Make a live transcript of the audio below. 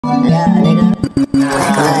Yeah, nigga.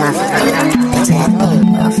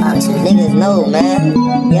 Niggas know, man.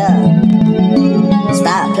 Yeah.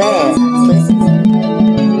 Stop playing, pussy.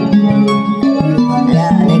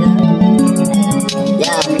 Yeah, nigga.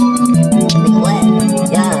 Yeah. Nigga, what?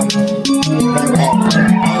 Yeah. Nigga, what?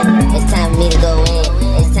 It's time for me to go in.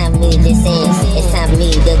 It's time for me to just in. It's time for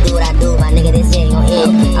me to do what I do. My nigga, this ain't gon'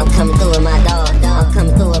 end. I'm coming through with my dog. I'm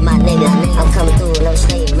coming through with my niggas. I'm coming through with no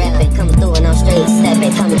straight rapping. Coming through with no straight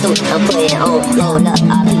stepping. Coming through, I'm putting on. Blowing up.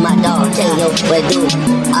 RP my dog. Tell yo what do.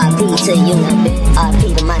 RP to you.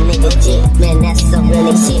 RP to my nigga G. Man, that's some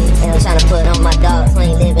real shit. And I'm tryna put on my dogs. We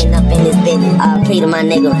ain't living up in this bitch. RP to my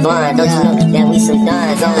nigga Vaughn. Don't you know that we some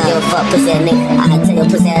dons? I don't give a fuck, pussy that nigga. I tell your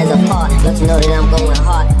pussy ass apart. Don't you know that I'm going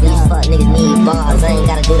hard? These fuck niggas need bars. I ain't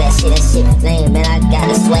gotta do that shit lame, man. I got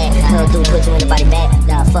the swag. Come through, put you in the body bag.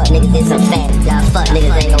 Y'all fuck niggas, this I'm fat. Y'all fuck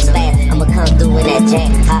niggas ain't gon' spaz. I'ma come through in that jack.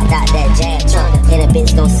 Hot dot that jag trunk. And that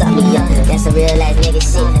bitch gon' suck me up. That's a real ass nigga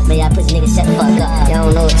shit. Man, y'all pussy niggas shut the fuck up. Y'all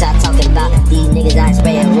don't know what y'all talking about. These niggas out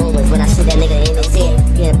spreading rumors. When I shoot that nigga in his head,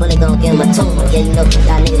 yeah, bullet gon' give him a tumor. Yeah, you know,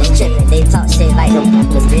 y'all